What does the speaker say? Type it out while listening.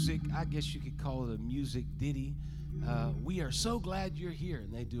music, I guess you could call it a music ditty. We are so glad you're here,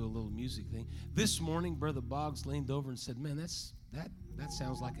 and they do a little music thing. This morning, Brother Boggs leaned over and said, "Man, that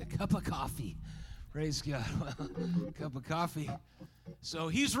sounds like a cup of coffee." Praise God. A cup of coffee. So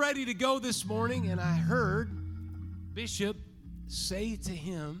he's ready to go this morning, and I heard Bishop say to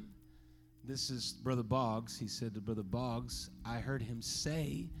him, this is Brother Boggs. He said to Brother Boggs, I heard him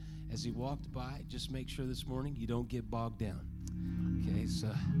say as he walked by, just make sure this morning you don't get bogged down. Okay, so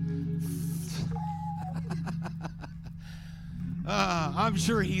I'm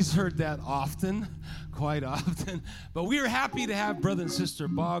sure he's heard that often, quite often. But we are happy to have Brother and Sister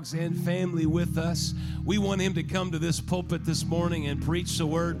Boggs and family with us. We want him to come to this pulpit this morning and preach the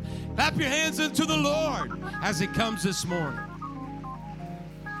word. Clap your hands unto the Lord as he comes this morning.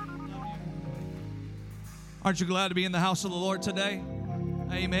 Aren't you glad to be in the house of the Lord today?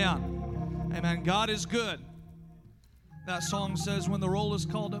 Amen. Amen. God is good. That song says, when the roll is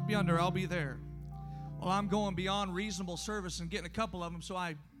called up yonder, I'll be there. Well, I'm going beyond reasonable service and getting a couple of them, so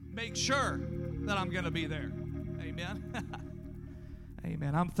I make sure that I'm going to be there. Amen.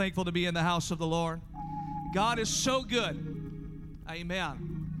 Amen. I'm thankful to be in the house of the Lord. God is so good.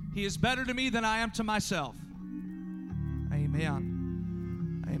 Amen. He is better to me than I am to myself.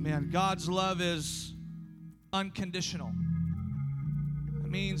 Amen. Amen. God's love is unconditional. It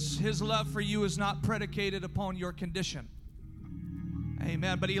means His love for you is not predicated upon your condition.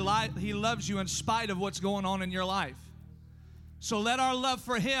 Amen. But He loves you in spite of what's going on in your life. So let our love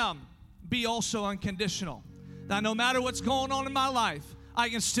for Him be also unconditional. That no matter what's going on in my life, I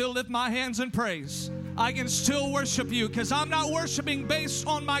can still lift my hands in praise. I can still worship you because I'm not worshiping based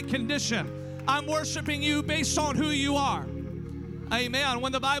on my condition. I'm worshiping you based on who you are. Amen.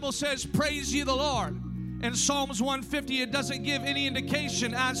 When the Bible says, praise ye the Lord, in Psalms 150, it doesn't give any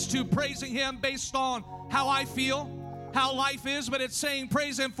indication as to praising Him based on how I feel, how life is, but it's saying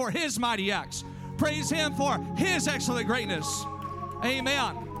praise Him for His mighty acts. Praise Him for His excellent greatness.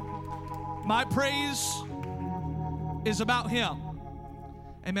 Amen. My praise is about Him.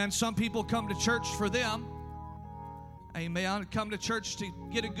 Amen. Some people come to church for them. Amen. Come to church to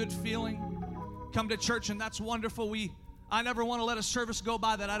get a good feeling. Come to church, and that's wonderful. I never want to let a service go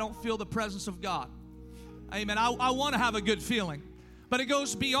by that I don't feel the presence of God. Amen. I want to have a good feeling. But it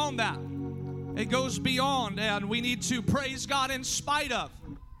goes beyond that. It goes beyond, and we need to praise God in spite of.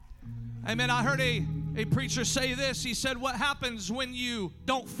 Amen. I heard a preacher say this. He said, what happens when you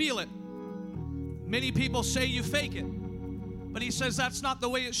don't feel it? Many people say you fake it. But he says that's not the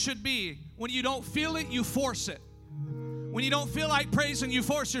way it should be. When you don't feel it, you force it. When you don't feel like praising, you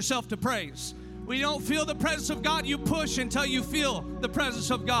force yourself to praise. When you don't feel the presence of God, you push until you feel the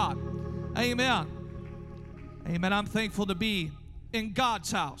presence of God. Amen. Amen. I'm thankful to be in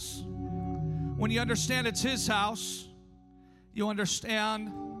God's house. When you understand it's His house, you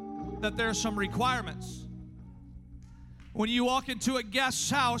understand that there are some requirements. When you walk into a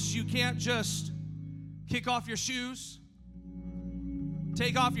guest's house, you can't just kick off your shoes,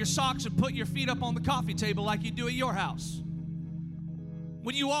 take off your socks, and put your feet up on the coffee table like you do at your house.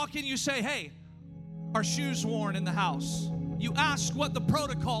 When you walk in, you say, hey, are shoes worn in the house? You ask what the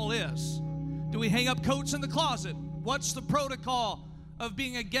protocol is. Do we hang up coats in the closet? What's the protocol of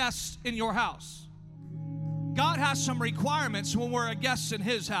being a guest in your house? God has some requirements when we're a guest in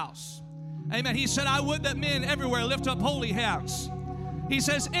His house. Amen. He said, I would that men everywhere lift up holy hands. He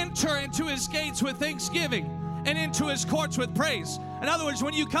says, enter into His gates with thanksgiving and into His courts with praise. In other words,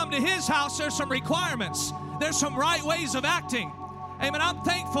 when you come to His house, there's some requirements. There's some right ways of acting. Amen. I'm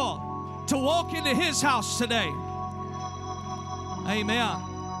thankful to walk into His house today. Amen.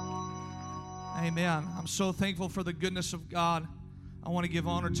 Amen. I'm so thankful for the goodness of God. I want to give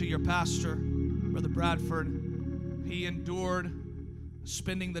honor to your pastor, Brother Bradford. He endured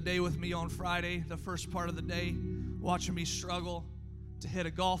spending the day with me on Friday, the first part of the day, watching me struggle to hit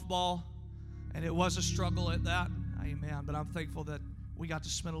a golf ball. And it was a struggle at that. Amen. But I'm thankful that we got to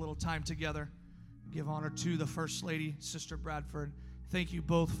spend a little time together. Give honor to the First Lady, Sister Bradford. Thank you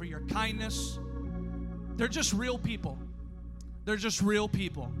both for your kindness. They're just real people. They're just real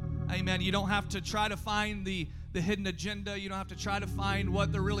people. Amen. You don't have to try to find the hidden agenda. You don't have to try to find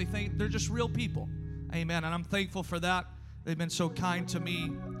what they're really thinking. They're just real people. Amen. And I'm thankful for that. They've been so kind to me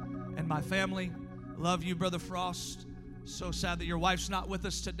and my family. Love you, Brother Frost. So sad that your wife's not with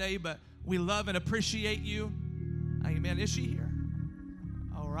us today, but we love and appreciate you. Amen. Is she here?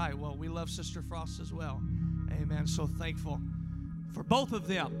 All right. Well, we love Sister Frost as well. Amen. So thankful for both of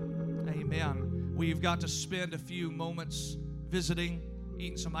them. Amen. We've got to spend a few moments visiting,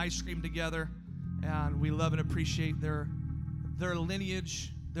 eating some ice cream together, and we love and appreciate their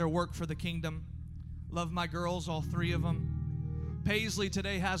lineage, their work for the kingdom. Love my girls, all three of them. Paisley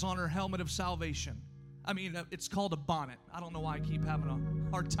today has on her helmet of salvation. I mean, it's called a bonnet. I don't know why I keep having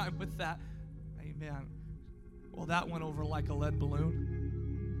a hard time with that. Amen. Well, that went over like a lead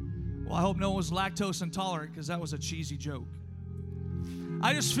balloon. Well, I hope no one was lactose intolerant, because that was a cheesy joke.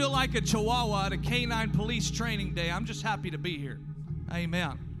 I just feel like a chihuahua at a canine police training day. I'm just happy to be here.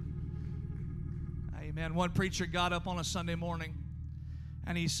 Amen. Amen. One preacher got up on a Sunday morning,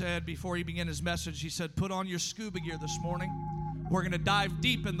 and he said, before he began his message, he said, put on your scuba gear this morning. We're going to dive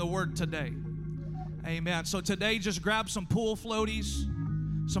deep in the Word today. Amen. So today, just grab some pool floaties,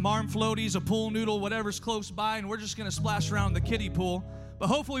 some arm floaties, a pool noodle, whatever's close by, and we're just going to splash around the kiddie pool. But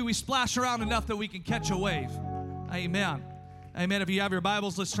hopefully we splash around enough that we can catch a wave. Amen. Amen. If you have your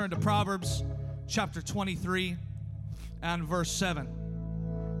Bibles, let's turn to Proverbs chapter 23 and verse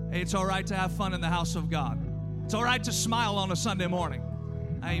 7. Hey, it's all right to have fun in the house of God. It's all right to smile on a Sunday morning.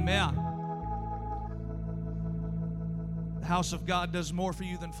 Amen. The house of God does more for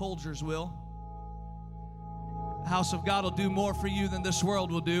you than Folgers will. The house of God will do more for you than this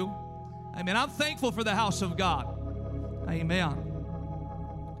world will do. Amen. I'm thankful for the house of God. Amen.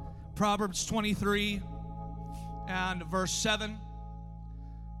 Proverbs 23 and verse 7.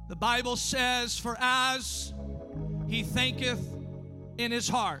 The Bible says, for as he thinketh in his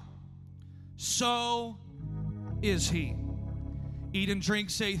heart, so is he. Eat and drink,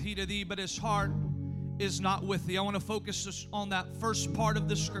 saith he to thee, but his heart is not with thee. I want to focus on that first part of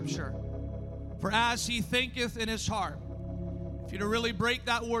the scripture. For as he thinketh in his heart. If you're to really break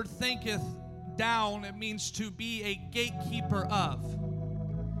that word thinketh down, it means to be a gatekeeper of.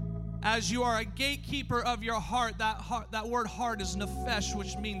 As you are a gatekeeper of your heart, that word heart is nefesh,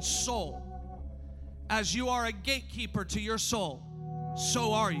 which means soul. As you are a gatekeeper to your soul,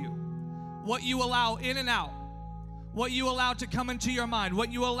 so are you. What you allow in and out, what you allow to come into your mind,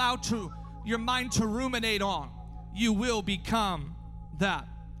 what you allow to your mind to ruminate on, you will become that.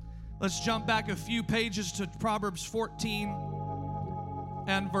 Let's jump back a few pages to Proverbs 14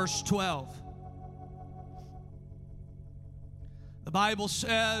 and verse 12. The Bible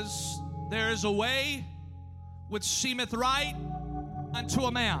says, there is a way which seemeth right unto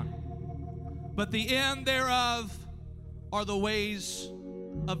a man, but the end thereof are the ways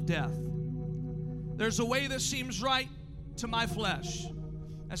of death. There's a way that seems right to my flesh,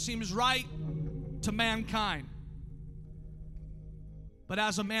 that seems right to mankind. But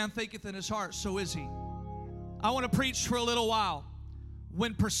as a man thinketh in his heart, so is he. I want to preach for a little while.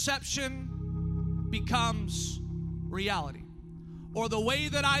 When perception becomes reality, or the way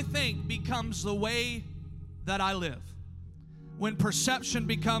that I think becomes the way that I live. When perception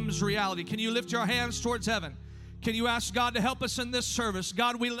becomes reality. Can you lift your hands towards heaven? Can you ask God to help us in this service?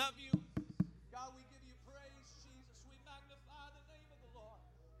 God, we love you. God, we give you praise, Jesus. We magnify the name of the Lord.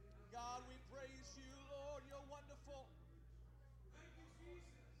 God, we praise you, Lord. You're wonderful. Thank you,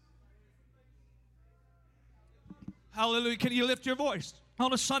 Jesus. Hallelujah. Can you lift your voice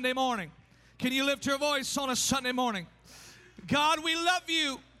on a Sunday morning? Can you lift your voice on a Sunday morning? God, we love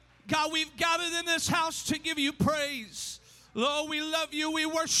you. God, we've gathered in this house to give you praise. Lord, we love you. We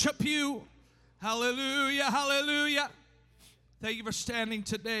worship you. Hallelujah, hallelujah. Thank you for standing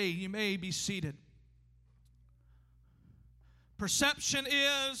today. You may be seated. Perception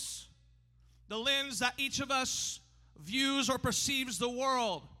is the lens that each of us views or perceives the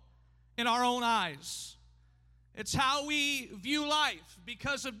world in our own eyes. It's how we view life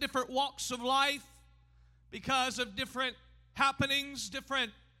because of different walks of life, because of different happenings,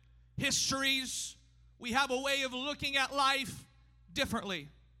 different histories. We have a way of looking at life differently.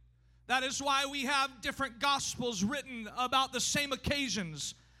 That is why we have different gospels written about the same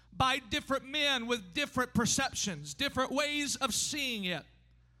occasions by different men with different perceptions, different ways of seeing it.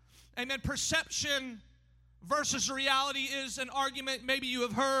 Amen. Perception versus reality is an argument maybe you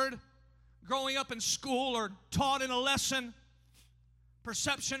have heard growing up in school or taught in a lesson.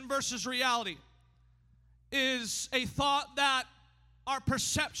 Perception versus reality is a thought that our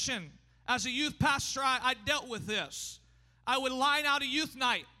perception, as a youth pastor, I dealt with this. I would line out a youth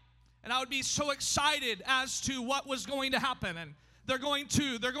night, and I would be so excited as to what was going to happen. And they're going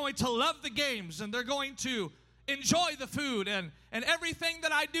to love the games, and they're going to enjoy the food, and everything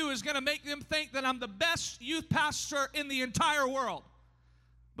that I do is going to make them think that I'm the best youth pastor in the entire world.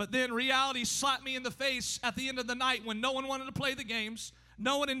 But then reality slapped me in the face at the end of the night when no one wanted to play the games,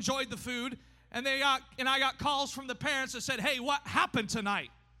 no one enjoyed the food, and I got calls from the parents that said, hey, what happened tonight?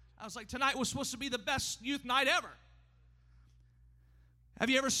 I was like, tonight was supposed to be the best youth night ever. Have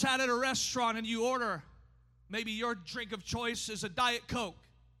you ever sat at a restaurant and you order, maybe your drink of choice is a Diet Coke,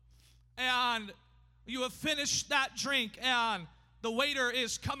 and you have finished that drink and the waiter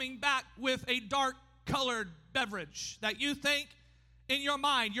is coming back with a dark colored beverage that you think in your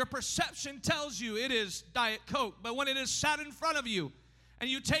mind, your perception tells you it is Diet Coke. But when it is sat in front of you and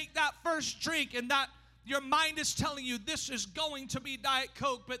you take that first drink and that your mind is telling you this is going to be Diet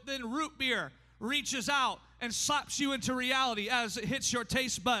Coke, but then root beer reaches out and slaps you into reality as it hits your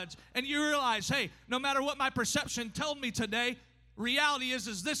taste buds. And you realize, hey, no matter what my perception told me today, reality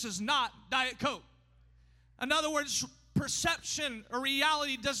is this is not Diet Coke. In other words, perception or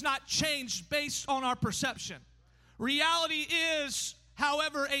reality does not change based on our perception. Reality is,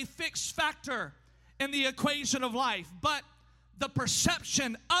 however, a fixed factor in the equation of life, but the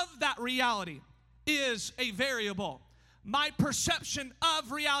perception of that reality is a variable. My perception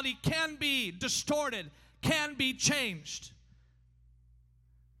of reality can be distorted, can be changed.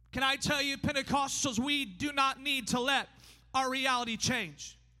 Can I tell you, Pentecostals, we do not need to let our reality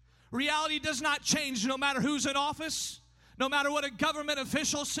change. Reality does not change no matter who's in office, no matter what a government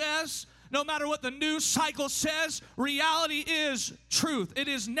official says, no matter what the news cycle says. Reality is truth. It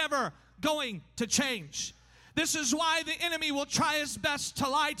is never going to change. This is why the enemy will try his best to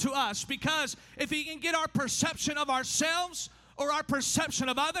lie to us, because if he can get our perception of ourselves or our perception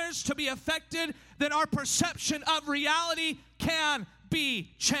of others to be affected, then our perception of reality can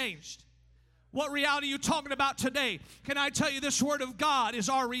be changed. What reality are you talking about today? Can I tell you, this Word of God is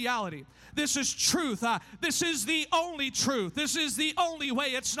our reality. This is truth. This is the only truth. This is the only way.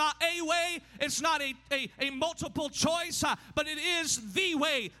 It's not a way. It's not a multiple choice, but it is the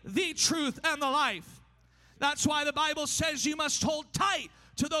way, the truth, and the life. That's why the Bible says you must hold tight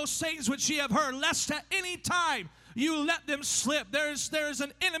to those things which ye have heard, lest at any time you let them slip. There's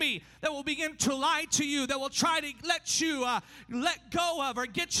an enemy that will begin to lie to you, that will try to let you let go of, or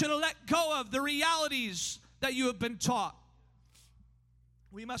get you to let go of the realities that you have been taught.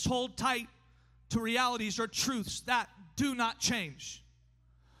 We must hold tight to realities or truths that do not change.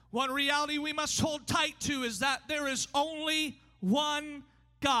 One reality we must hold tight to is that there is only one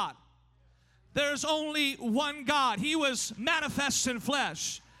God. There's only one God. He was manifest in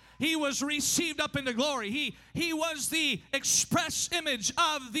flesh. He was received up into glory. He was the express image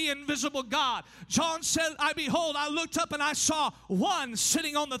of the invisible God. John said, I looked up and I saw one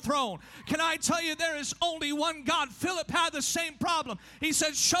sitting on the throne. Can I tell you, there is only one God? Philip had the same problem. He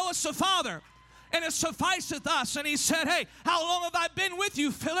said, show us the Father, and it sufficeth us. And he said, hey, how long have I been with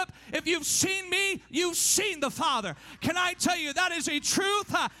you, Philip? If you've seen me, you've seen the Father. Can I tell you, that is a truth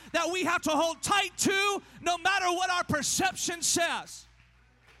that we have to hold tight to, no matter what our perception says.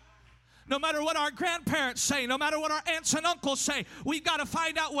 No matter what our grandparents say, no matter what our aunts and uncles say, we've got to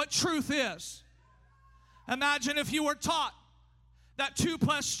find out what truth is. Imagine if you were taught that 2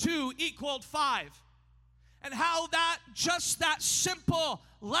 + 2 = 5, and how that simple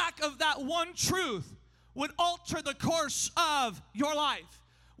lack of that one truth would alter the course of your life,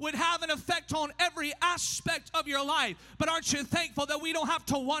 would have an effect on every aspect of your life. But aren't you thankful that we don't have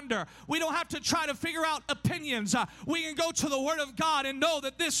to wonder? We don't have to try to figure out opinions. We can go to the Word of God and know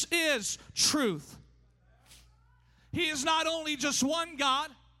that this is truth. He is not only just one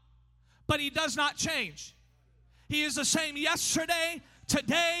God, but He does not change. He is the same yesterday,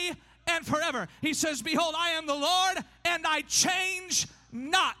 today, and forever. He says, behold, I am the Lord, and I change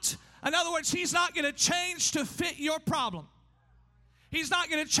not. In other words, He's not going to change to fit your problem. He's not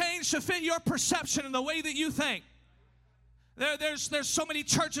going to change to fit your perception and the way that you think. There's so many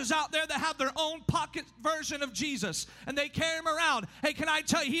churches out there that have their own pocket version of Jesus, and they carry Him around. Hey, can I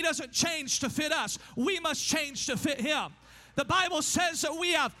tell you, He doesn't change to fit us. We must change to fit Him. The Bible says that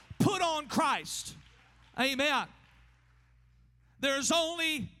we have put on Christ. Amen. There's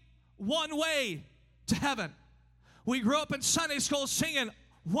only one way to heaven. We grew up in Sunday school singing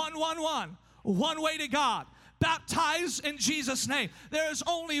 111, one way to God. Baptized in Jesus' name. There is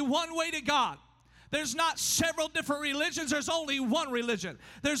only one way to God. There's not several different religions. There's only one religion.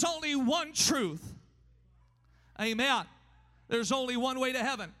 There's only one truth. Amen. There's only one way to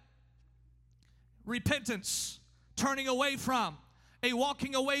heaven. Repentance, turning away from, a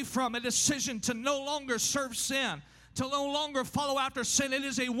walking away from, a decision to no longer serve sin, to no longer follow after sin. It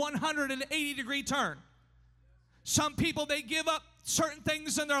is a 180-degree turn. Some people, they give up certain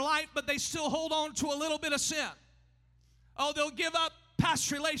things in their life, but they still hold on to a little bit of sin. Oh, they'll give up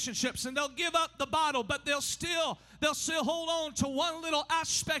past relationships, and they'll give up the bottle, but they'll still hold on to one little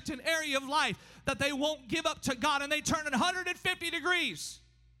aspect and area of life that they won't give up to God, and they turn it 150 degrees.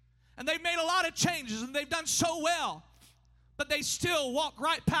 And they've made a lot of changes, and they've done so well, but they still walk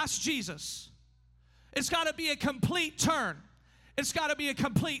right past Jesus. It's got to be a complete turn. It's got to be a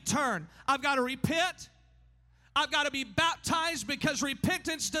complete turn. I've got to repent. I've got to be baptized, because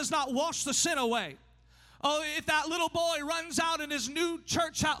repentance does not wash the sin away. Oh, if that little boy runs out in his new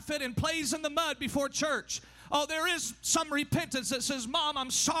church outfit and plays in the mud before church, Oh, there is some repentance that says, Mom,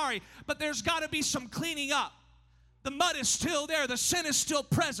 I'm sorry, but there's got to be some cleaning up. The mud is still there. The sin is still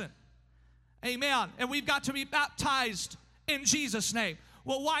present. Amen. And we've got to be baptized in Jesus' name.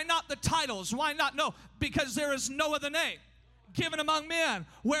 Well, why not the titles? Why not? No, because there is no other name given among men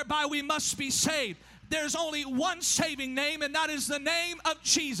whereby we must be saved. There's only one saving name, and that is the name of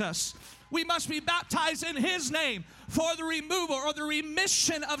Jesus. We must be baptized in His name for the removal or the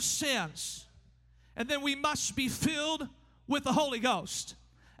remission of sins. And then we must be filled with the Holy Ghost.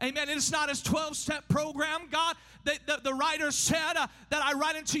 Amen. It is not His 12-step program, God. The writer said that I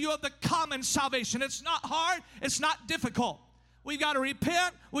write unto you of the common salvation. It's not hard. It's not difficult. We've got to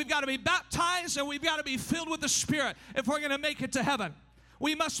repent. We've got to be baptized. And we've got to be filled with the Spirit if we're going to make it to heaven.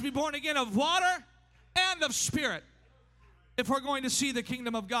 We must be born again of water and of Spirit if we're going to see the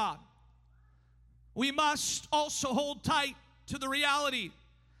kingdom of God. We must also hold tight to the reality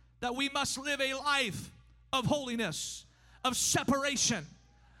that we must live a life of holiness, of separation,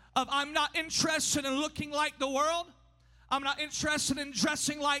 of I'm not interested in looking like the world. I'm not interested in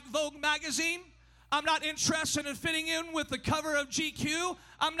dressing like Vogue magazine. I'm not interested in fitting in with the cover of GQ.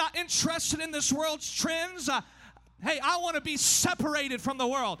 I'm not interested in this world's trends. Hey, I want to be separated from the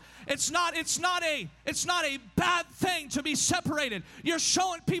world. It's not a bad thing to be separated. You're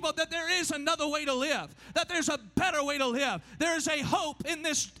showing people that there is another way to live, that there's a better way to live. There is a hope in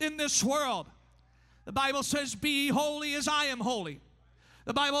this world. The Bible says, "Be holy as I am holy."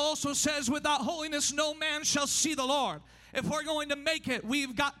 The Bible also says, "Without holiness no man shall see the Lord." If we're going to make it,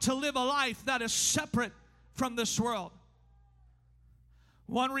 we've got to live a life that is separate from this world.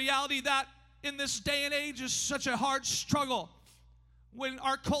 One reality that in this day and age is such a hard struggle when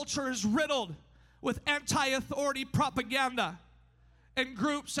our culture is riddled with anti-authority propaganda and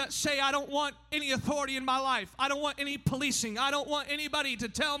groups that say, I don't want any authority in my life. I don't want any policing. I don't want anybody to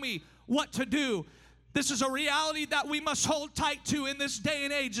tell me what to do. This is a reality that we must hold tight to in this day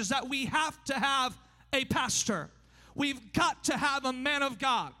and age, is that we have to have a pastor. We've got to have a man of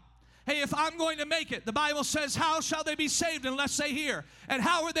God. Hey, if I'm going to make it, the Bible says, how shall they be saved unless they hear? And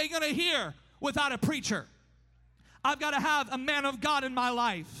how are they going to hear without a preacher? I've got to have a man of God in my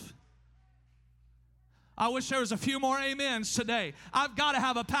life. I wish there was a few more amens today. I've got to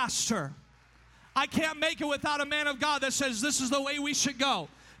have a pastor. I can't make it without a man of God that says this is the way we should go.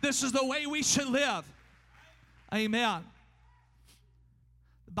 This is the way we should live. Amen.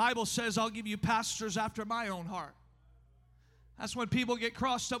 The Bible says, I'll give you pastors after my own heart. That's when people get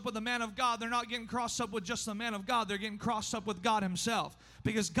crossed up with the man of God. They're not getting crossed up with just the man of God. They're getting crossed up with God Himself,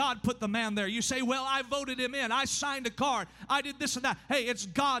 because God put the man there. You say, well, I voted him in. I signed a card. I did this and that. Hey, it's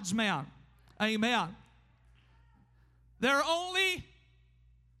God's man. Amen. There are only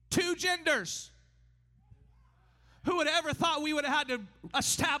two genders. Who would have ever thought we would have had to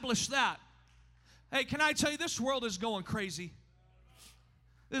establish that? Hey, can I tell you, this world is going crazy.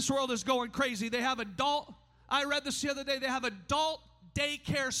 This world is going crazy. They have I read this the other day, they have adult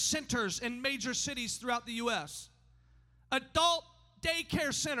daycare centers in major cities throughout the U.S. Adult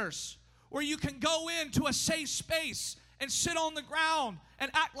daycare centers where you can go into a safe space and sit on the ground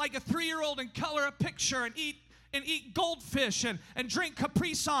and act like a 3-year-old and color a picture and eat goldfish and drink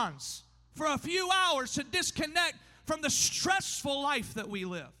Capri-Suns for a few hours to disconnect from the stressful life that we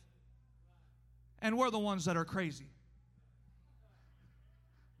live. And we're the ones that are crazy.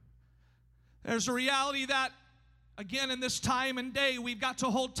 There's a reality that, again, in this time and day, we've got to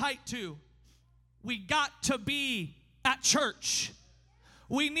hold tight to. We got to be at church.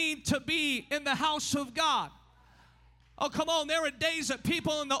 We need to be in the house of God. Oh, come on. There were days that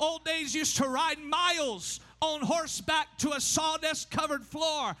people in the old days used to ride miles on horseback to a sawdust-covered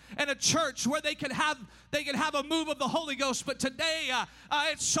floor in a church where they could have a move of the Holy Ghost. But today,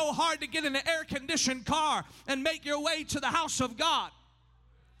 it's so hard to get in an air-conditioned car and make your way to the house of God.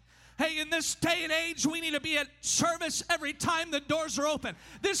 Hey, in this day and age, we need to be at service every time the doors are open.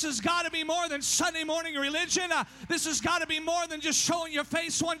 This has got to be more than Sunday morning religion. This has got to be more than just showing your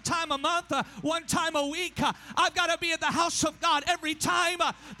face one time a month, one time a week. I've got to be at the house of God every time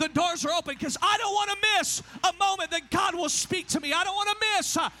the doors are open, because I don't want to miss a moment that God will speak to me. I don't want to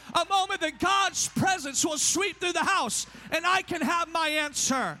miss a moment that God's presence will sweep through the house and I can have my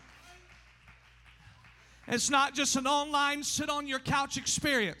answer. It's not just an online sit-on-your-couch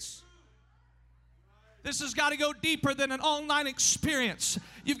experience. This has got to go deeper than an online experience.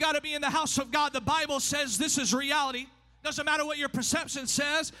 You've got to be in the house of God. The Bible says this is reality. Doesn't matter what your perception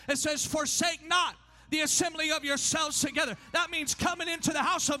says. It says, forsake not the assembly of yourselves together. That means coming into the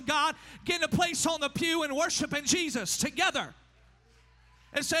house of God, getting a place on the pew and worshiping Jesus together.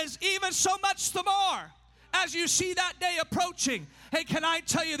 It says, even so much the more as you see that day approaching, hey, can I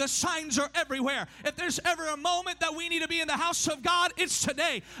tell you the signs are everywhere. If there's ever a moment that we need to be in the house of God, it's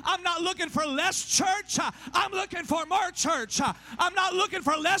today. I'm not looking for less church. I'm looking for more church. I'm not looking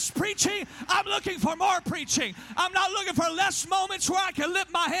for less preaching. I'm looking for more preaching. I'm not looking for less moments where I can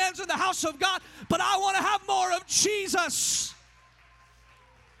lift my hands in the house of God, but I want to have more of Jesus.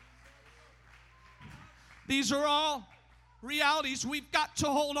 These are all realities we've got to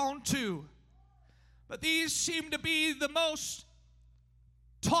hold on to. But these seem to be the most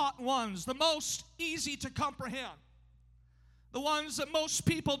taught ones, the most easy to comprehend, the ones that most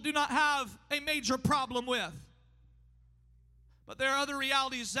people do not have a major problem with. But there are other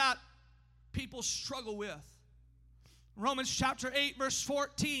realities that people struggle with. Romans chapter 8, verse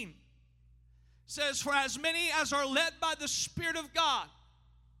 14 says, "For as many as are led by the Spirit of God,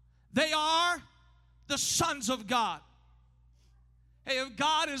 they are the sons of God." Hey, if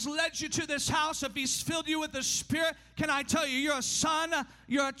God has led you to this house, if He's filled you with the Spirit, can I tell you, you're a son,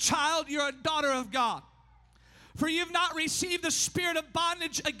 you're a child, you're a daughter of God. For you've not received the spirit of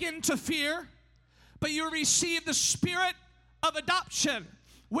bondage again to fear, but you received the spirit of adoption,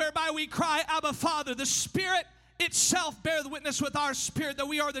 whereby we cry, Abba, Father. The Spirit itself bears witness with our spirit that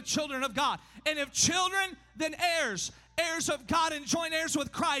we are the children of God. And if children, then heirs, heirs of God and joint heirs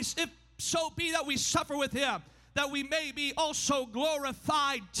with Christ, if so be that we suffer with Him, that we may be also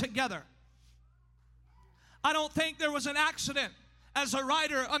glorified together. I don't think there was an accident as a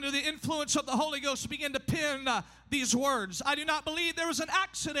writer under the influence of the Holy Ghost began to pen these words. I do not believe there was an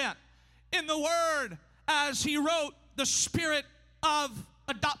accident in the word as he wrote the spirit of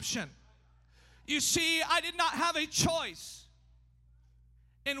adoption. You see, I did not have a choice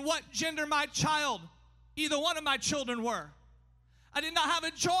in what gender my child, either one of my children, were. I did not have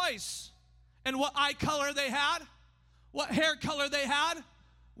a choice in what eye color they had, what hair color they had,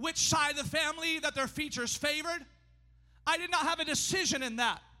 which side of the family that their features favored. I did not have a decision in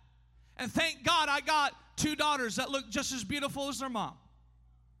that. And thank God I got two daughters that look just as beautiful as their mom.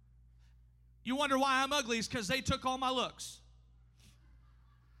 You wonder why I'm ugly? It's because they took all my looks.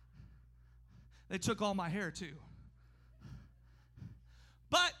 They took all my hair too.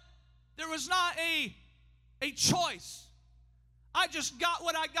 But there was not a choice. I just got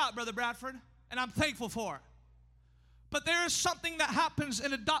what I got, Brother Bradford, and I'm thankful for it. But there is something that happens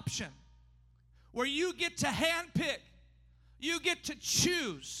in adoption where you get to handpick. You get to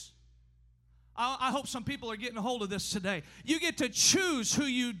choose. I hope some people are getting a hold of this today. You get to choose who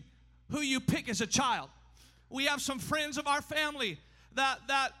you pick as a child. We have some friends of our family that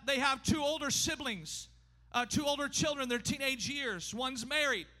they have two older siblings, two older children, their teenage years. One's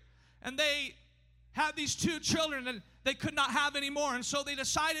married, and they had these two children and they could not have any more, and so they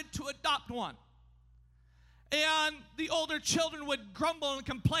decided to adopt one. And the older children would grumble and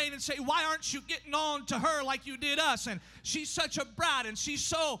complain and say, why aren't you getting on to her like you did us? And she's such a brat, and she's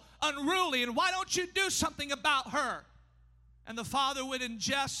so unruly, and why don't you do something about her? And the father would, in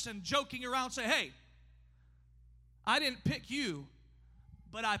jest and joking around, say, hey, I didn't pick you,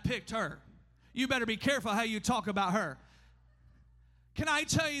 but I picked her. You better be careful how you talk about her. Can I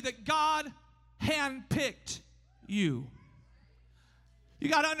tell you that God handpicked you? You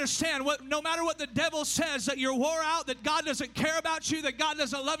got to understand, no matter what the devil says, that you're wore out, that God doesn't care about you, that God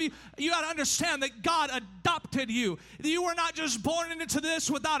doesn't love you, you got to understand that God adopted you. You were not just born into this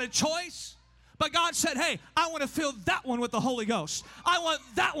without a choice, but God said, hey, I want to fill that one with the Holy Ghost. I want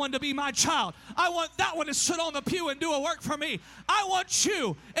that one to be my child. I want that one to sit on the pew and do a work for me. I want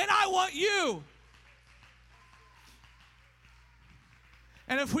you, and I want you.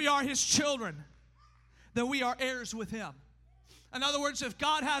 And if we are His children, then we are heirs with Him. In other words, if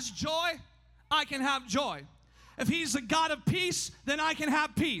God has joy, I can have joy. If He's the God of peace, then I can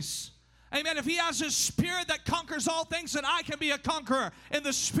have peace. Amen. If He has His Spirit that conquers all things, then I can be a conqueror in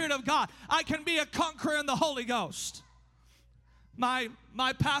the Spirit of God. I can be a conqueror in the Holy Ghost. My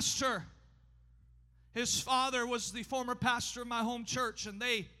pastor, his father was the former pastor of my home church, and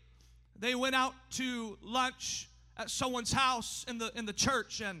they went out to lunch at someone's house in the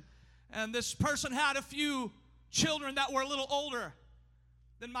church, and this person had a few children that were a little older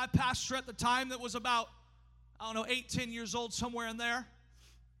than my pastor at the time, that was about, 8, 10 years old, somewhere in there.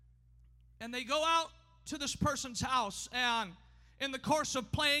 And they go out to this person's house, and in the course of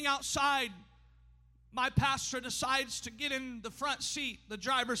playing outside, my pastor decides to get in the front seat, the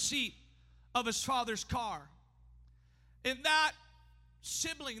driver's seat of his father's car. And that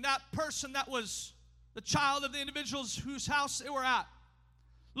sibling, that person that was the child of the individuals whose house they were at,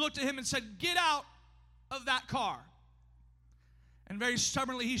 looked at him and said, get out of that car. And very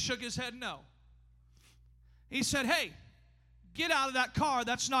stubbornly he shook his head no. He said, hey, get out of that car.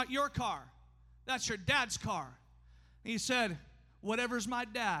 That's not your car. That's your dad's car. He said, whatever's my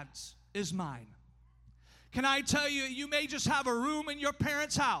dad's is mine. Can I tell you, you may just have a room in your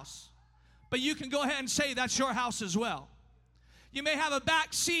parents' house, but you can go ahead and say that's your house as well. You may have a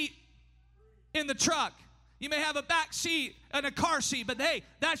back seat in the truck. You may have a back seat and a car seat, but hey,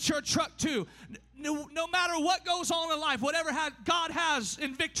 that's your truck too. No matter what goes on in life, whatever God has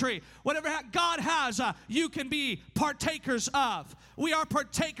in victory, whatever God has, you can be partakers of. We are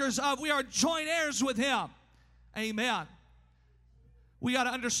partakers of. We are joint heirs with Him. Amen. We got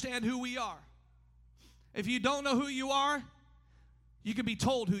to understand who we are. If you don't know who you are, you can be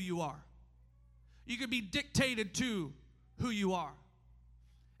told who you are. You can be dictated to who you are.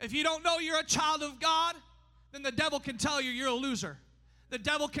 If you don't know you're a child of God, then the devil can tell you you're a loser. The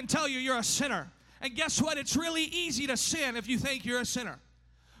devil can tell you you're a sinner. And guess what? It's really easy to sin if you think you're a sinner.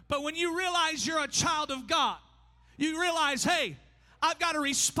 But when you realize you're a child of God, you realize, hey, I've got a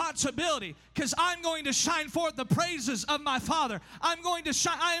responsibility because I'm going to shine forth the praises of my Father. I'm going to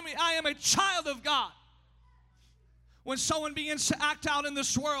shine. I am a child of God. When someone begins to act out in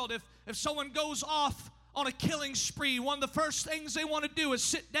this world, if someone goes off on a killing spree, one of the first things they want to do is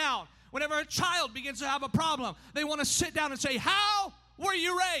sit down. Whenever a child begins to have a problem, they want to sit down and say, how were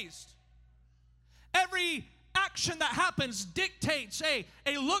you raised? Every action that happens dictates a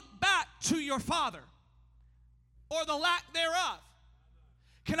look back to your father or the lack thereof.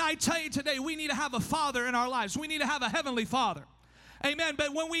 Can I tell you today, we need to have a father in our lives. We need to have a heavenly Father. Amen.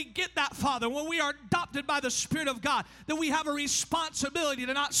 But when we get that Father, when we are adopted by the Spirit of God, then we have a responsibility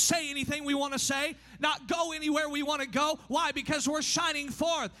to not say anything we want to say, not go anywhere we want to go. Why? Because we're shining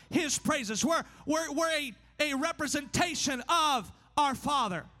forth His praises. We're a representation of our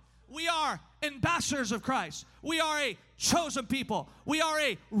Father. We are ambassadors of Christ. We are a chosen people. We are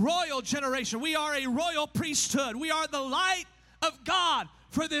a royal generation. We are a royal priesthood. We are the light of God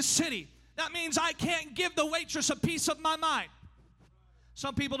for this city. That means I can't give the waitress a piece of my mind.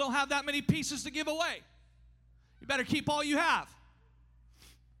 Some people don't have that many pieces to give away. You better keep all you have.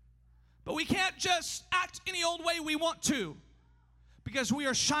 But we can't just act any old way we want to, because we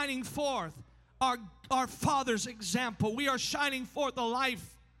are shining forth our Father's example. We are shining forth the life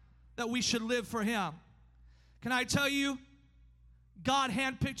that we should live for Him. Can I tell you, God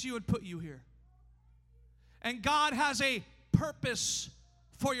handpicked you and put you here. And God has a purpose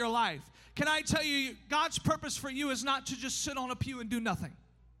for your life. Can I tell you, God's purpose for you is not to just sit on a pew and do nothing.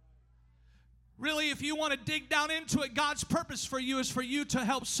 Really, if you want to dig down into it, God's purpose for you is for you to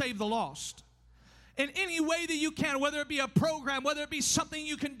help save the lost. In any way that you can, whether it be a program, whether it be something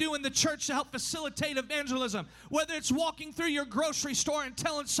you can do in the church to help facilitate evangelism, whether it's walking through your grocery store and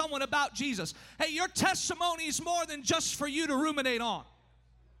telling someone about Jesus. Hey, your testimony is more than just for you to ruminate on.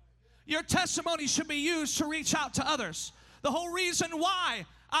 Your testimony should be used to reach out to others. The whole reason why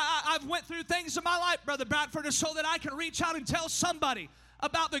I've went through things in my life, Brother Bradford, is so that I can reach out and tell somebody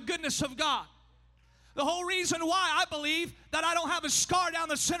about the goodness of God. The whole reason why I believe that I don't have a scar down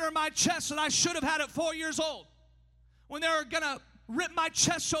the center of my chest that I should have had at 4 years old, when they were going to rip my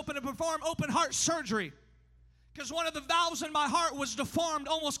chest open and perform open heart surgery, because one of the valves in my heart was deformed,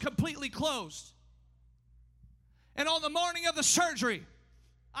 almost completely closed. And on the morning of the surgery,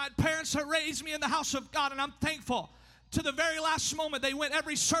 I had parents that raised me in the house of God, and I'm thankful. To the very last moment, they went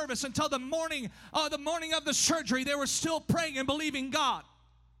every service until the morning of the surgery. They were still praying and believing God.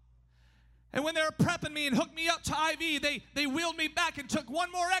 And when they were prepping me and hooked me up to IV, they wheeled me back and took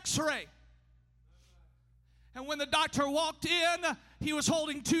one more x-ray. And when the doctor walked in, he was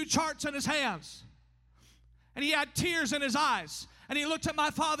holding 2 charts in his hands. And he had tears in his eyes. And he looked at my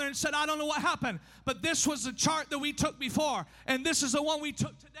father and said, I don't know what happened, but this was the chart that we took before, and this is the one we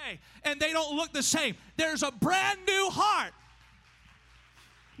took today, and they don't look the same. There's a brand new heart.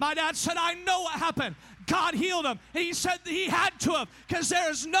 My dad said, I know what happened. God healed him. And he said he had to have, because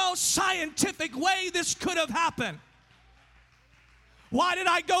there's no scientific way this could have happened. Why did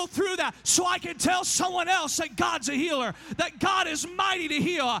I go through that? So I can tell someone else that God's a healer, that God is mighty to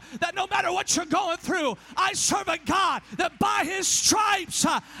heal, that no matter what you're going through, I serve a God that by His stripes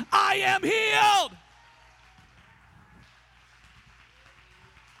I am healed.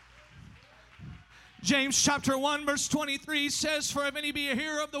 James chapter 1 verse 23 says, for if any be a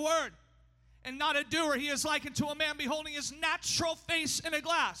hearer of the word and not a doer, he is likened to a man beholding his natural face in a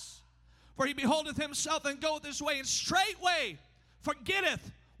glass. For he beholdeth himself and goeth his way, and straightway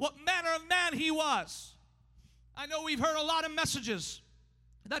forgetteth what manner of man he was. I know we've heard a lot of messages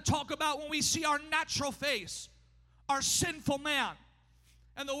that talk about when we see our natural face, our sinful man.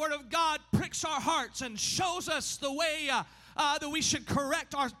 And the Word of God pricks our hearts and shows us the way that we should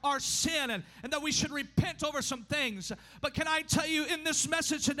correct our sin and that we should repent over some things. But can I tell you in this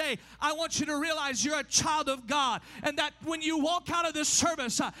message today, I want you to realize you're a child of God, and that when you walk out of this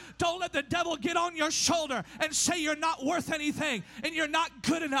service, don't let the devil get on your shoulder and say you're not worth anything and you're not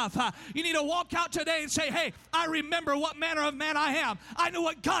good enough. You need to walk out today and say, hey, I remember what manner of man I am. I know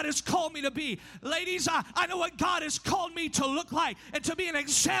what God has called me to be. Ladies, I know what God has called me to look like and to be an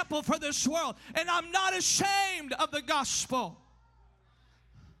example for this world. And I'm not ashamed of the gospel.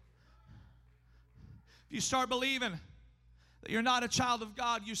 If you start believing that you're not a child of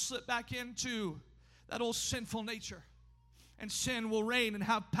God, you slip back into that old sinful nature, and sin will reign and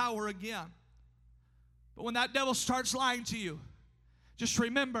have power again. But when that devil starts lying to you, just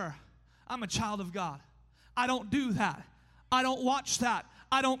remember, I'm a child of God. I don't do that. I don't watch that.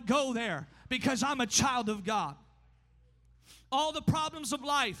 I don't go there because I'm a child of God. All the problems of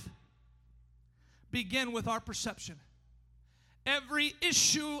life begin with our perception. Every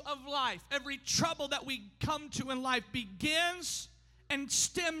issue of life, every trouble that we come to in life begins and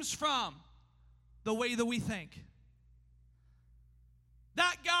stems from the way that we think.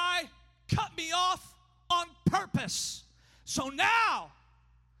 That guy cut me off on purpose. So now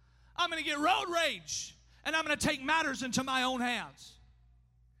I'm going to get road rage and I'm going to take matters into my own hands.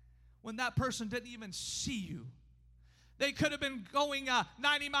 When that person didn't even see you. They could have been going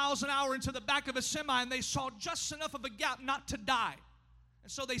 90 miles an hour into the back of a semi, and they saw just enough of a gap not to die.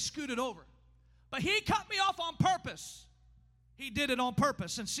 And so they scooted over. But he cut me off on purpose. He did it on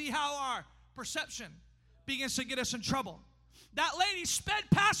purpose. And see how our perception begins to get us in trouble. That lady sped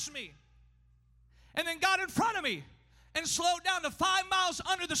past me and then got in front of me and slowed down to 5 miles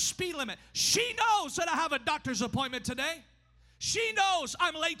under the speed limit. She knows that I have a doctor's appointment today. She knows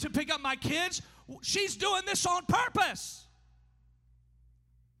I'm late to pick up my kids. She's doing this on purpose.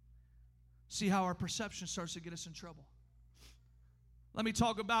 See how our perception starts to get us in trouble. Let me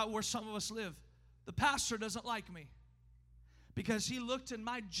talk about where some of us live. The pastor doesn't like me because he looked in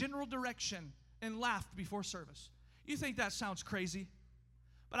my general direction and laughed before service. You think that sounds crazy?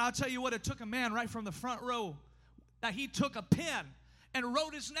 But I'll tell you what, it took a man right from the front row that he took a pen and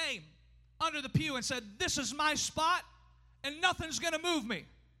wrote his name under the pew and said, this is my spot and nothing's going to move me.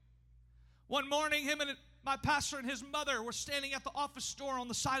 One morning, him and my pastor and his mother were standing at the office door on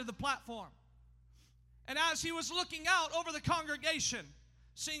the side of the platform. And as he was looking out over the congregation,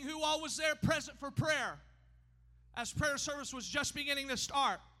 seeing who all was there present for prayer, as prayer service was just beginning to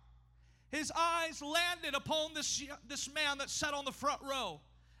start, his eyes landed upon this man that sat on the front row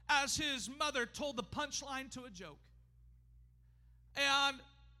as his mother told the punchline to a joke. And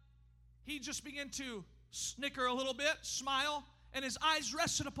he just began to snicker a little bit, smile, and his eyes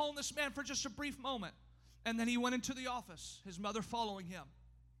rested upon this man for just a brief moment. And then he went into the office, his mother following him.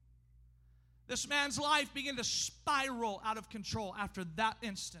 This man's life began to spiral out of control after that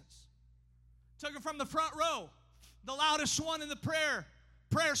instance. Took him from the front row, the loudest one in the prayer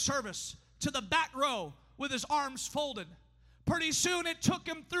service, to the back row with his arms folded. Pretty soon it took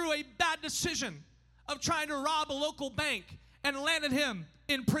him through a bad decision of trying to rob a local bank and landed him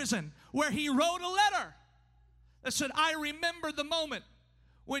in prison, where he wrote a letter that said, I remember the moment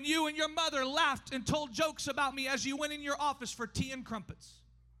when you and your mother laughed and told jokes about me as you went in your office for tea and crumpets.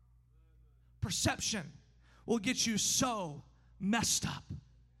 Perception will get you so messed up.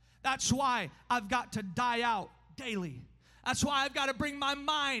 That's why I've got to die out daily. That's why I've got to bring my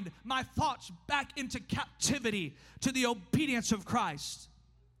mind, my thoughts back into captivity to the obedience of Christ.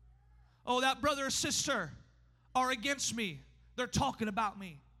 Oh, that brother or sister are against me. They're talking about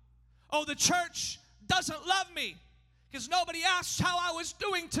me. Oh, the church doesn't love me because nobody asked how I was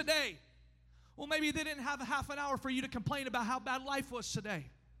doing today. Well, maybe they didn't have a half an hour for you to complain about how bad life was today.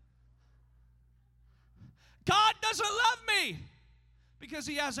 God doesn't love me because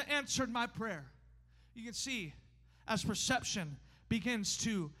he hasn't answered my prayer. You can see as perception begins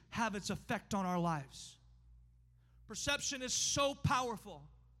to have its effect on our lives. Perception is so powerful.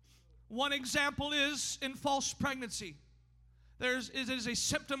 One example is in false pregnancy. It is a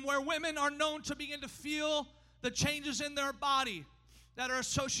symptom where women are known to begin to feel the changes in their body that are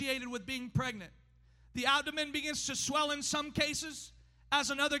associated with being pregnant. The abdomen begins to swell in some cases, as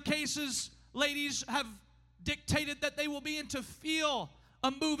in other cases, ladies have dictated that they will begin to feel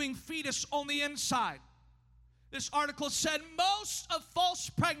a moving fetus on the inside. This article said most of false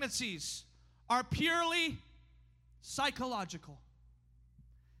pregnancies are purely psychological.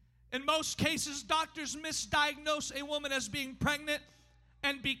 In most cases, doctors misdiagnose a woman as being pregnant,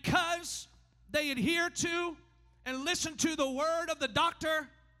 and because they adhere to and listen to the word of the doctor,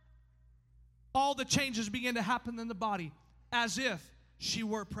 all the changes begin to happen in the body as if she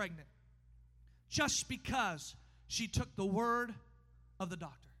were pregnant. Just because She took the word of the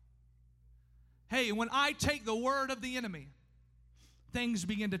doctor. Hey, when I take the word of the enemy, things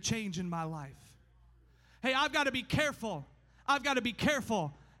begin to change in my life. Hey, I've got to be careful. I've got to be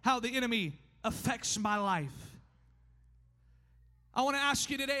careful how the enemy affects my life. I want to ask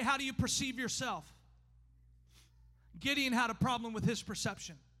you today, how do you perceive yourself? Gideon had a problem with his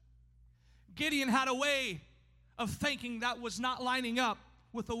perception. Gideon had a way of thinking that was not lining up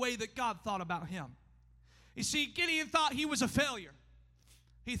with the way that God thought about him. You see, Gideon thought he was a failure.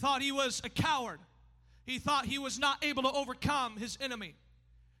 He thought he was a coward. He thought he was not able to overcome his enemy.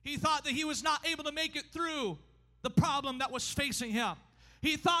 He thought that he was not able to make it through the problem that was facing him.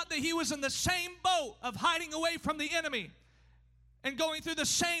 He thought that he was in the same boat of hiding away from the enemy and going through the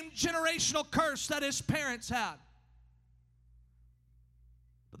same generational curse that his parents had.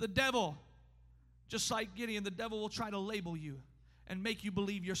 But the devil, just like Gideon, the devil will try to label you and make you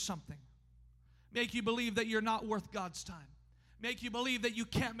believe you're something. Make you believe that you're not worth God's time. Make you believe that you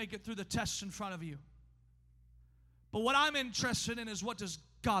can't make it through the tests in front of you. But what I'm interested in is, what does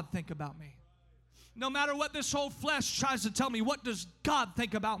God think about me? No matter what this whole flesh tries to tell me, what does God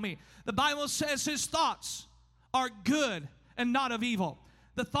think about me? The Bible says his thoughts are good and not of evil.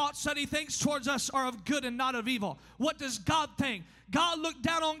 The thoughts that he thinks towards us are of good and not of evil. What does God think? God looked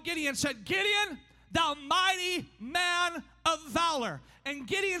down on Gideon and said, Gideon, thou mighty man of valor. And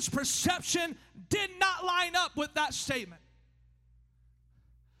Gideon's perception did not line up with that statement.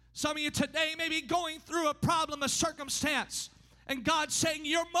 Some of you today may be going through a problem, a circumstance, and God's saying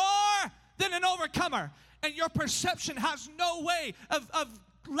you're more than an overcomer. And your perception has no way of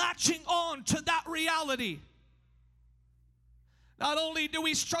latching on to that reality. Not only do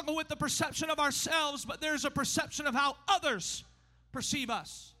we struggle with the perception of ourselves, but there's a perception of how others perceive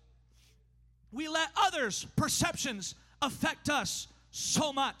us. We let others' perceptions affect us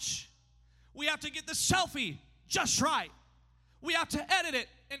so much. We have to get the selfie just right. We have to edit it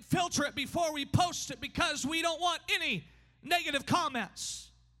and filter it before we post it because we don't want any negative comments.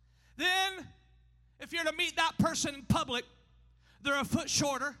 Then, if you're to meet that person in public, they're a foot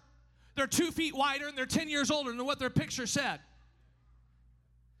shorter, they're 2 feet wider, and they're 10 years older than what their picture said.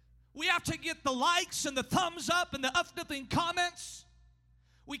 We have to get the likes and the thumbs up and the uplifting comments.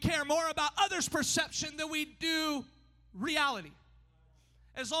 We care more about others' perception than we do reality.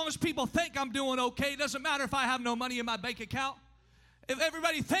 As long as people think I'm doing okay, it doesn't matter if I have no money in my bank account. If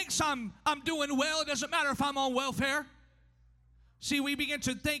everybody thinks I'm doing well, it doesn't matter if I'm on welfare. See, we begin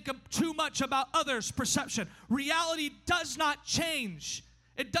to think too much about others' perception. Reality does not change.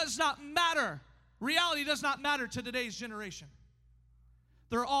 It does not matter. Reality does not matter to today's generation.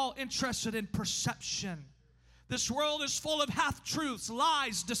 They're all interested in perception. This world is full of half-truths,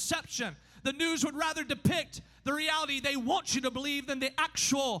 lies, deception. The news would rather depict the reality they want you to believe than the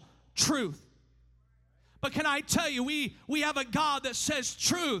actual truth. But can I tell you, we have a God that says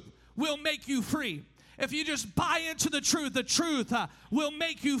truth will make you free. If you just buy into the truth will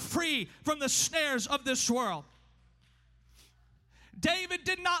make you free from the snares of this world. David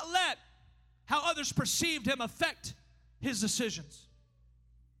did not let how others perceived him affect his decisions.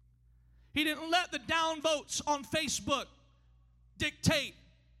 He didn't let the downvotes on Facebook dictate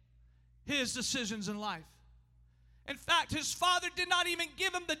his decisions in life. In fact, his father did not even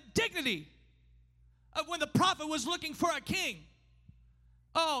give him the dignity of when the prophet was looking for a king.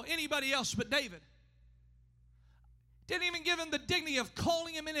 Oh, anybody else but David. Didn't even give him the dignity of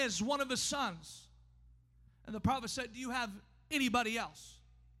calling him in as one of his sons. And the prophet said, do you have anybody else?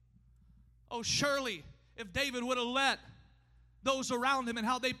 Oh, surely if David would have let those around him and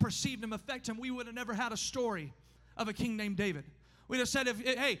how they perceived him affect him, we would have never had a story of a king named David. We'd have said,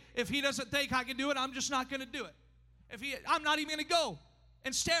 if he doesn't think I can do it, I'm just not going to do it. I'm not even going to go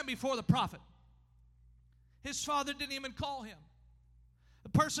and stand before the prophet. His father didn't even call him. The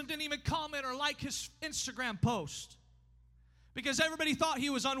person didn't even comment or like his Instagram post because everybody thought he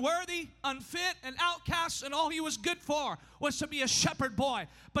was unworthy, unfit, and outcast, and all he was good for was to be a shepherd boy.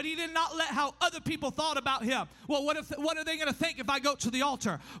 But he did not let how other people thought about him. Well, what are they going to think if I go to the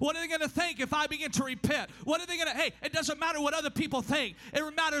altar? What are they going to think if I begin to repent? What are they going to, it doesn't matter what other people think. It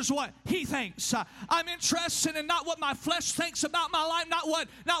matters what he thinks. I'm interested in not what my flesh thinks about my life,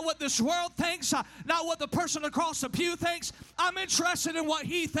 not what this world thinks, not what the person across the pew thinks. I'm interested in what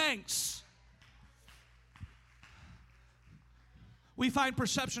he thinks. We find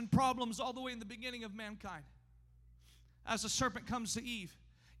perception problems all the way in the beginning of mankind. As the serpent comes to Eve,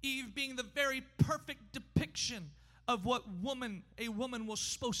 Eve being the very perfect depiction of what a woman was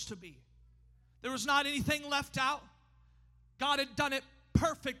supposed to be. There was not anything left out. God had done it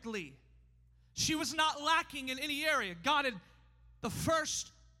perfectly. She was not lacking in any area. God had the first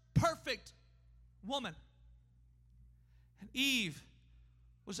perfect woman. And Eve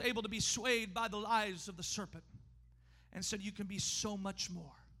was able to be swayed by the lies of the serpent and said, you can be so much more.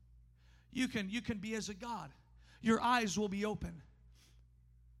 You can be as a God. Your eyes will be open.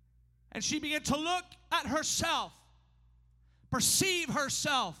 And she began to look at herself, perceive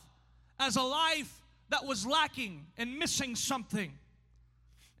herself as a life that was lacking and missing something.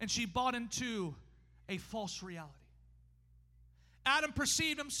 And she bought into a false reality. Adam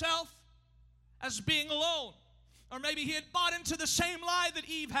perceived himself as being alone. Or maybe he had bought into the same lie that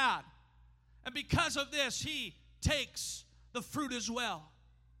Eve had. And because of this, he takes the fruit as well.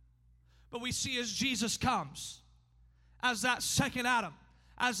 But we see as Jesus comes, as that second Adam,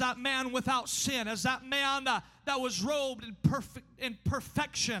 as that man without sin, as that man that was robed in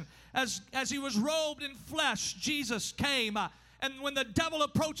perfection, as he was robed in flesh, Jesus came. And when the devil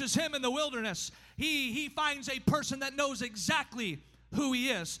approaches him in the wilderness, he finds a person that knows exactly who he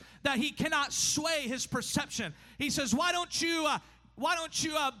is, that he cannot sway his perception. He says, why don't you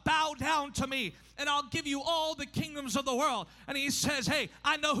bow down to me, and I'll give you all the kingdoms of the world. And he says, hey,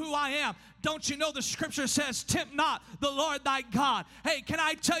 I know who I am. Don't you know the scripture says, tempt not the Lord thy God. Hey, can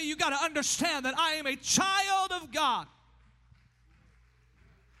I tell you, you got to understand that I am a child of God.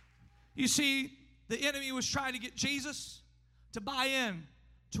 You see, the enemy was trying to get Jesus to buy in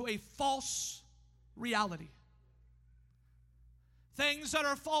to a false reality. Things that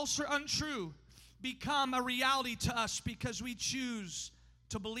are false or untrue become a reality to us because we choose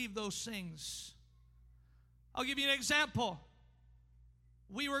to believe those things. I'll give you an example.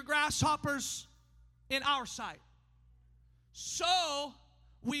 We were grasshoppers in our sight. So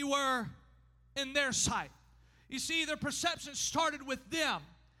we were in their sight. You see, their perception started with them,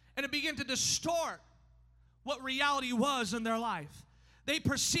 and it began to distort what reality was in their life. They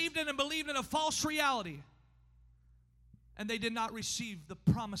perceived it and believed in a false reality, and they did not receive the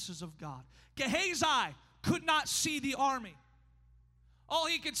promises of God. Gehazi could not see the army. All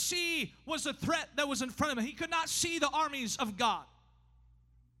he could see was the threat that was in front of him. He could not see the armies of God.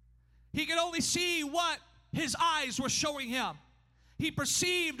 He could only see what his eyes were showing him. He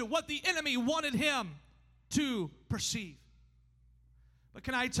perceived what the enemy wanted him to perceive. But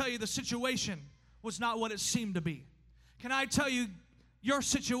can I tell you, the situation was not what it seemed to be. Can I tell you, your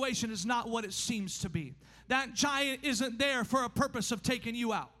situation is not what it seems to be. That giant isn't there for a purpose of taking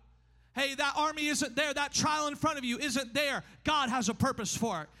you out. Hey, that army isn't there. That trial in front of you isn't there. God has a purpose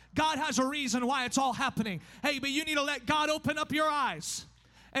for it. God has a reason why it's all happening. Hey, but you need to let God open up your eyes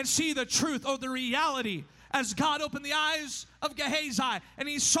and see the truth or the reality. As God opened the eyes of Gehazi, and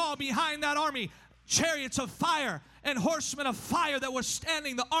he saw behind that army chariots of fire and horsemen of fire that were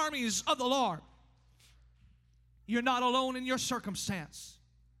standing, the armies of the Lord. You're not alone in your circumstance.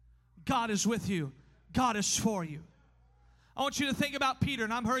 God is with you. God is for you. I want you to think about Peter,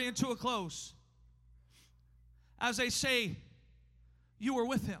 and I'm hurrying to a close. As they say, you were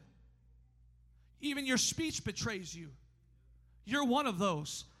with him. Even your speech betrays you. You're one of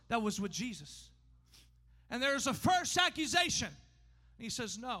those that was with Jesus. And there's a first accusation. And he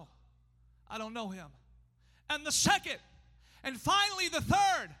says, no, I don't know him. And the second, and finally the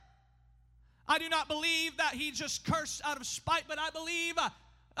third, I do not believe that he just cursed out of spite, but I believe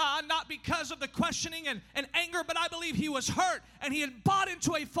not because of the questioning and anger, but I believe he was hurt and he had bought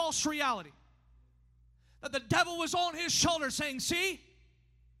into a false reality. That the devil was on his shoulder saying, see,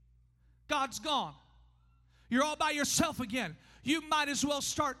 God's gone. You're all by yourself again. You might as well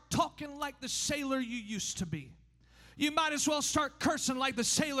start talking like the sailor you used to be. You might as well start cursing like the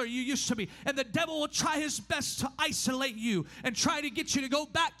sailor you used to be. And the devil will try his best to isolate you and try to get you to go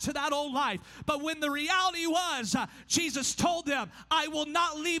back to that old life. But when the reality was, Jesus told them, I will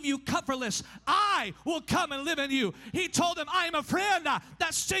not leave you comfortless. I will come and live in you. He told them, I am a friend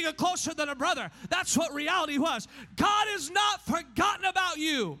that's sticking closer than a brother. That's what reality was. God has not forgotten about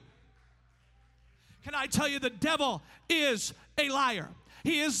you. Can I tell you, the devil is a liar.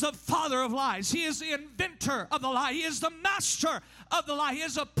 He is the father of lies. He is the inventor of the lie. He is the master of the lie. He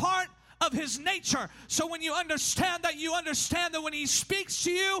is a part of his nature. So when you understand that when he speaks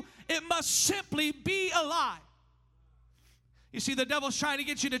to you, it must simply be a lie. You see, the devil's trying to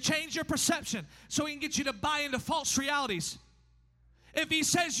get you to change your perception so he can get you to buy into false realities. If he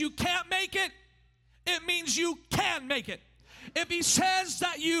says you can't make it, it means you can make it. If he says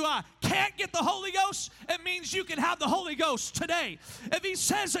that you can't get the Holy Ghost, it means you can have the Holy Ghost today. If he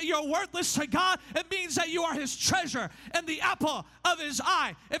says that you're worthless to God, it means that you are his treasure and the apple of his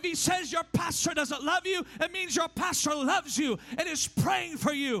eye. If he says your pastor doesn't love you, it means your pastor loves you and is praying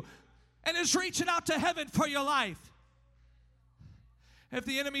for you and is reaching out to heaven for your life. If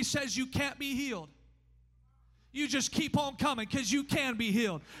the enemy says you can't be healed, You just keep on coming because you can be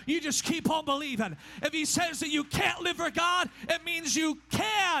healed. You just keep on believing. If he says that you can't live for God, it means you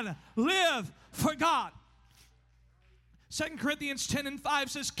can live for God. 2 Corinthians 10:5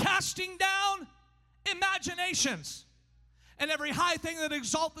 says, casting down imaginations and every high thing that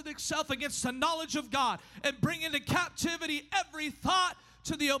exalteth itself against the knowledge of God, and bring into captivity every thought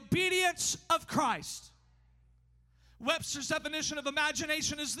to the obedience of Christ. Webster's definition of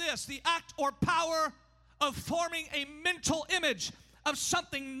imagination is this: the act or power of forming a mental image of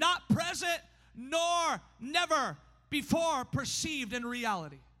something not present nor never before perceived in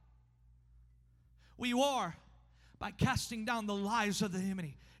reality. We war by casting down the lies of the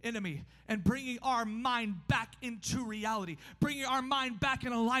enemy and bringing our mind back into reality, bringing our mind back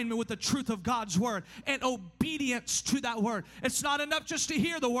in alignment with the truth of God's word and obedience to that word. It's not enough just to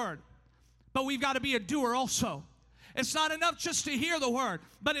hear the word, but we've got to be a doer also. It's not enough just to hear the word,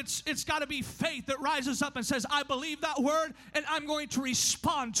 but it's got to be faith that rises up and says, I believe that word, and I'm going to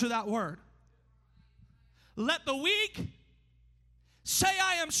respond to that word. Let the weak say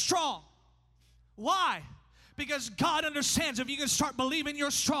I am strong. Why? Because God understands if you can start believing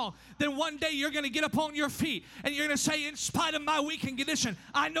you're strong, then one day you're going to get up on your feet and you're going to say, in spite of my weakened condition,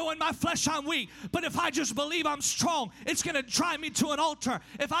 I know in my flesh I'm weak, but if I just believe I'm strong, it's going to drive me to an altar.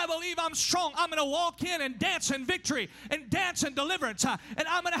 If I believe I'm strong, I'm going to walk in and dance in victory and dance in deliverance, and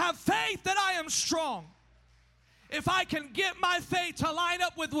I'm going to have faith that I am strong. If I can get my faith to line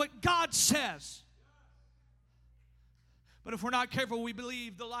up with what God says. But if we're not careful, we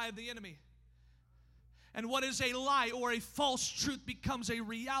believe the lie of the enemy. And what is a lie or a false truth becomes a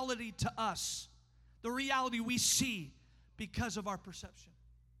reality to us. The reality we see because of our perception.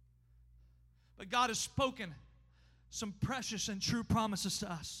 But God has spoken some precious and true promises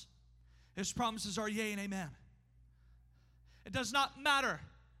to us. His promises are yea and amen. It does not matter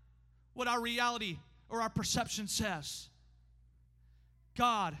what our reality or our perception says.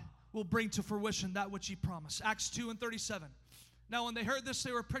 God will bring to fruition that which he promised. Acts 2:37. Now when they heard this,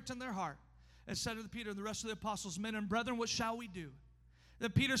 they were pricked in their heart, and said to Peter and the rest of the apostles, men and brethren, what shall we do? Then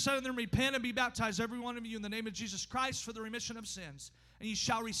Peter said to them, repent and be baptized, every one of you, in the name of Jesus Christ for the remission of sins. And ye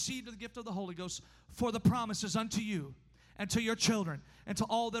shall receive the gift of the Holy Ghost, for the promises unto you and to your children and to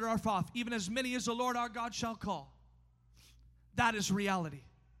all that are far off, even as many as the Lord our God shall call. That is reality.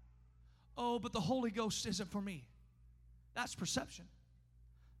 Oh, but the Holy Ghost isn't for me. That's perception.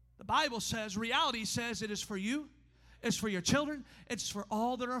 The Bible says, reality says it is for you. It's for your children. It's for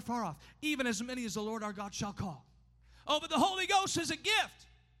all that are far off, even as many as the Lord our God shall call. Oh, but the Holy Ghost is a gift,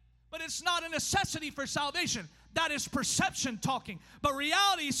 but it's not a necessity for salvation. That is perception talking. But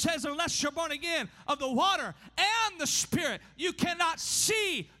reality says, unless you're born again of the water and the Spirit, you cannot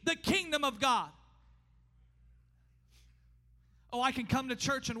see the kingdom of God. Oh, I can come to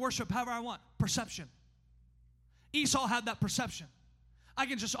church and worship however I want. Perception. Esau had that perception. I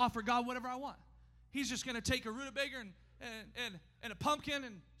can just offer God whatever I want. He's just going to take a rutabaga and a pumpkin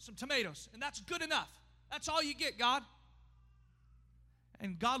and some tomatoes, and that's good enough. That's all you get, God.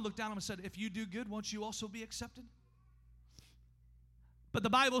 And God looked down on him and said, if you do good, won't you also be accepted? But the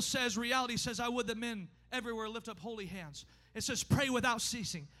Bible says, reality says, I would that men everywhere lift up holy hands. It says, pray without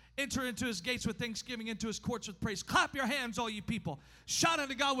ceasing. Enter into his gates with thanksgiving, into his courts with praise. Clap your hands, all you people. Shout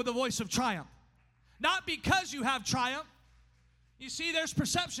unto God with a voice of triumph. Not because you have triumph. You see, there's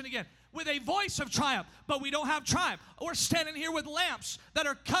perception again. With a voice of triumph, but we don't have triumph. We're standing here with lamps that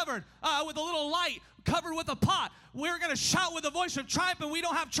are covered with a little light, covered with a pot. We're going to shout with a voice of triumph, and we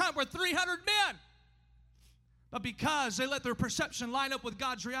don't have triumph. We're 300 men. But because they let their perception line up with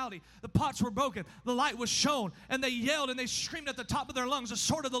God's reality, the pots were broken, the light was shown, and they yelled and they screamed at the top of their lungs, the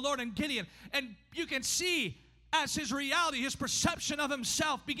sword of the Lord and Gideon. And you can see as his reality, his perception of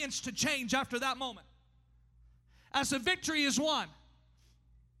himself begins to change after that moment. As the victory is won,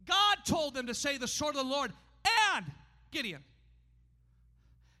 God told them to say the sword of the Lord and Gideon.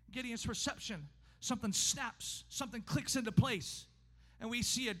 Gideon's perception, something snaps, something clicks into place. And we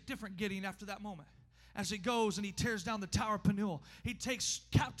see a different Gideon after that moment. As he goes and he tears down the Tower of Penuel, he takes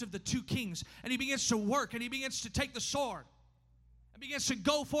captive the two kings, and he begins to work, and he begins to take the sword, and begins to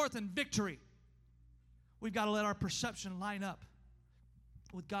go forth in victory. We've got to let our perception line up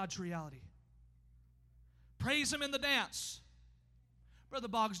with God's reality. Praise him in the dance. Brother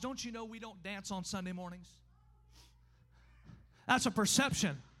Boggs, don't you know we don't dance on Sunday mornings? That's a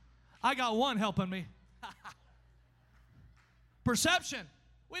perception. I got one helping me. Perception.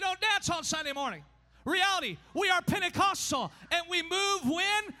 We don't dance on Sunday morning. Reality, we are Pentecostal, and we move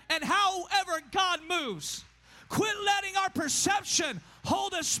when and however God moves. Quit letting our perception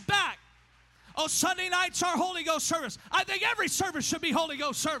hold us back. Oh, Sunday night's our Holy Ghost service. I think every service should be Holy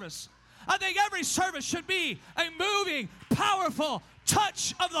Ghost service. I think every service should be a moving, powerful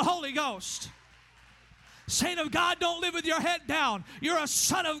touch of the Holy Ghost. Saint of God, don't live with your head down. You're a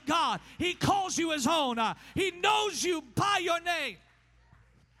son of God. He calls you his own. He knows you by your name.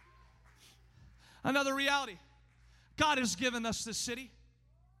 Another reality. God has given us this city.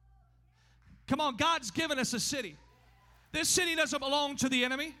 Come on, God's given us a city. This city doesn't belong to the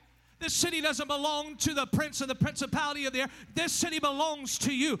enemy. This city doesn't belong to the prince of the principality of the air. This city belongs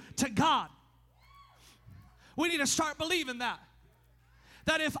to you, to God. We need to start believing that.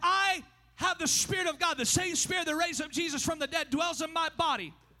 That if I have the Spirit of God, the same Spirit that raised up Jesus from the dead dwells in my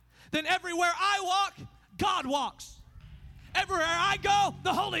body, then everywhere I walk, God walks. Everywhere I go,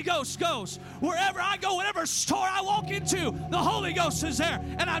 the Holy Ghost goes. Wherever I go, whatever store I walk into, the Holy Ghost is there,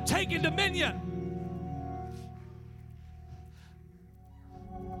 and I'm taking dominion.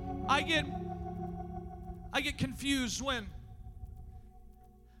 I get confused when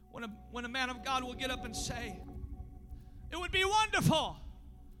a man of God will get up and say, it would be wonderful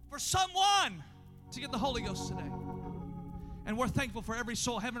for someone to get the Holy Ghost today. And we're thankful for every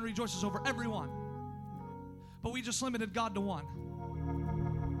soul. Heaven rejoices over everyone. But we just limited God to one.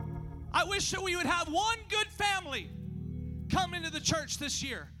 I wish that we would have one good family come into the church this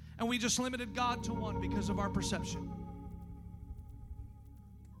year, and we just limited God to one because of our perception.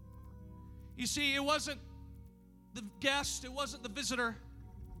 You see, it wasn't the guest, it wasn't the visitor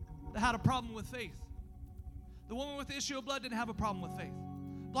that had a problem with faith. The woman with the issue of blood didn't have a problem with faith.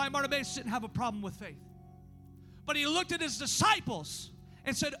 Blind Bartimaeus didn't have a problem with faith. But he looked at his disciples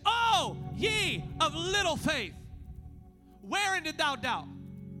and said, "Oh, ye of little faith, wherein did thou doubt?"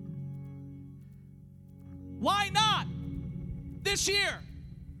 Why not this year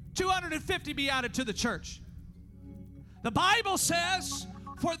 250 be added to the church? The Bible says,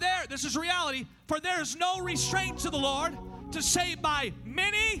 this is reality, for there is no restraint to the Lord to save by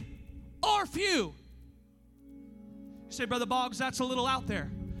many or few. You say, Brother Boggs, that's a little out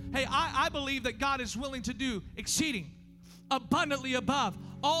there. Hey, I believe that God is willing to do exceeding, abundantly above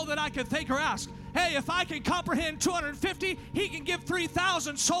all that I could think or ask. Hey, if I can comprehend 250, He can give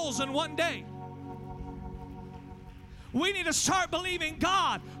 3,000 souls in one day. We need to start believing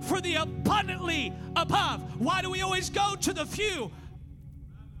God for the abundantly above. Why do we always go to the few?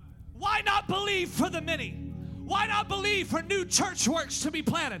 Why not believe for the many? Why not believe for new church works to be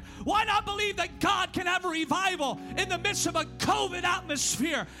planted? Why not believe that God can have a revival in the midst of a COVID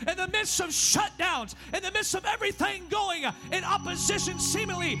atmosphere, in the midst of shutdowns, in the midst of everything going in opposition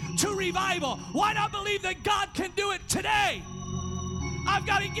seemingly to revival? Why not believe that God can do it today? I've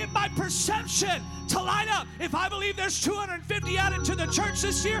got to get my perception to line up. If I believe there's 250 added to the church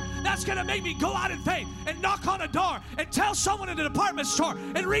this year, that's going to make me go out in faith and knock on a door and tell someone in the department store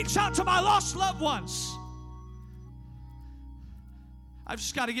and reach out to my lost loved ones. I've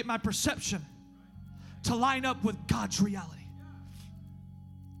just got to get my perception to line up with God's reality.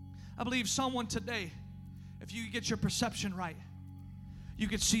 I believe someone today, if you get your perception right, you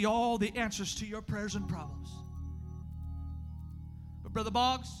could see all the answers to your prayers and problems. But Brother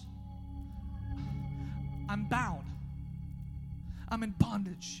Boggs, I'm bound. I'm in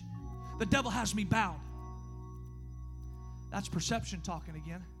bondage. The devil has me bound. That's perception talking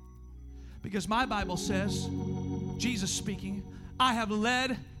again. Because my Bible says, Jesus speaking, I have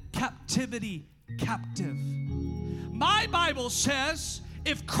led captivity captive. My Bible says,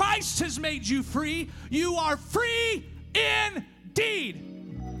 if Christ has made you free, you are free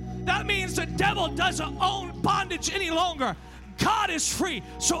indeed. That means the devil doesn't own bondage any longer. God is free.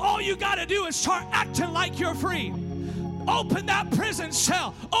 So all you got to do is start acting like you're free. Open that prison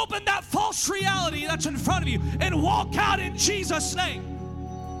cell. Open that false reality that's in front of you and walk out in Jesus' name.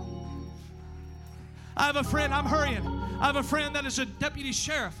 I have a friend, I'm hurrying. I have a friend that is a deputy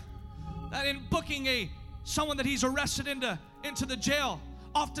sheriff that in booking someone that he's arrested into the jail,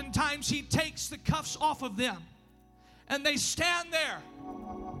 oftentimes he takes the cuffs off of them and they stand there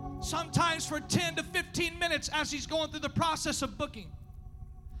sometimes for 10 to 15 minutes as he's going through the process of booking.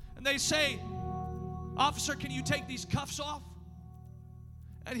 And they say, "Officer, can you take these cuffs off?"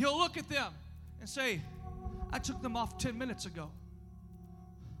 And he'll look at them and say, "I took them off 10 minutes ago."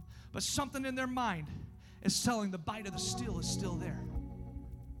 But something in their mind is telling the bite of the steel is still there.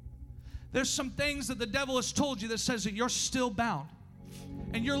 There's some things that the devil has told you that says that you're still bound.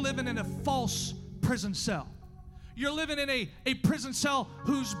 And you're living in a false prison cell. You're living in a prison cell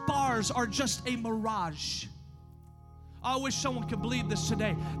whose bars are just a mirage. I wish someone could believe this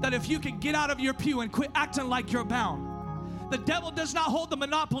today, that if you could get out of your pew and quit acting like you're bound, the devil does not hold the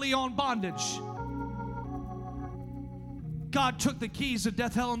monopoly on bondage. God took the keys of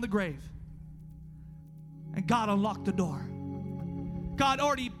death, hell, and the grave. And God unlocked the door. God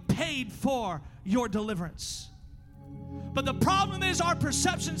already paid for your deliverance. But the problem is our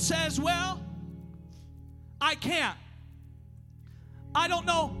perception says, well, I can't. I don't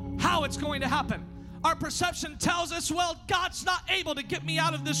know how it's going to happen. Our perception tells us, well, God's not able to get me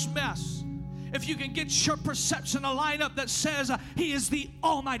out of this mess. If you can get your perception to line up that says He is the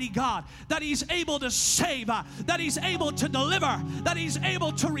Almighty God, that He's able to save, that He's able to deliver, that He's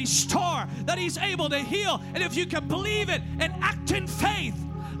able to restore, that He's able to heal, and if you can believe it and act in faith,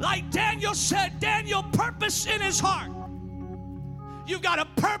 like Daniel said, Daniel purposed in his heart. You've got a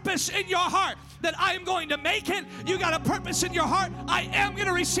purpose in your heart that I am going to make it. You got a purpose in your heart, I am going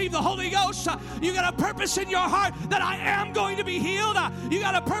to receive the Holy Ghost. You got a purpose in your heart that I am going to be healed. You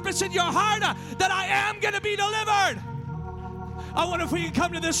got a purpose in your heart that I am going to be delivered. I wonder if we can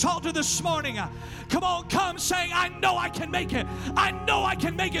come to this altar this morning. Come on, come saying, I know I can make it. I know I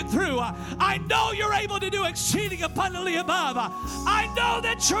can make it through. I know you're able to do exceeding abundantly above. I know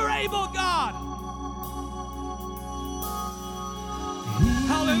that you're able, God.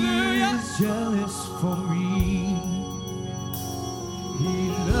 Hallelujah. He is jealous for me.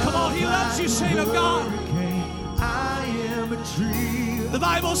 Come on, He loves you, saint of God. I am a tree. The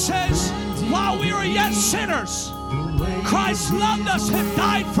Bible says, while we were yet sinners, Christ loved us and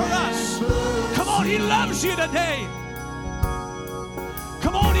died for us. Come on, He loves you today.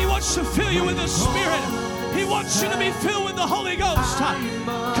 Come on, He wants to fill you with His Spirit. He wants you to be filled with the Holy Ghost.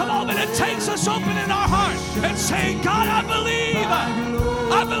 Come on, but it takes us opening our heart and saying, God, I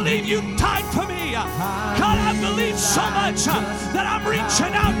believe you died for me. God, I believe so much that I'm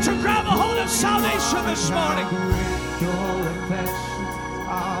reaching out to grab a hold of salvation this morning. Your affections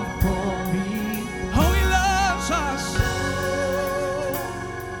are for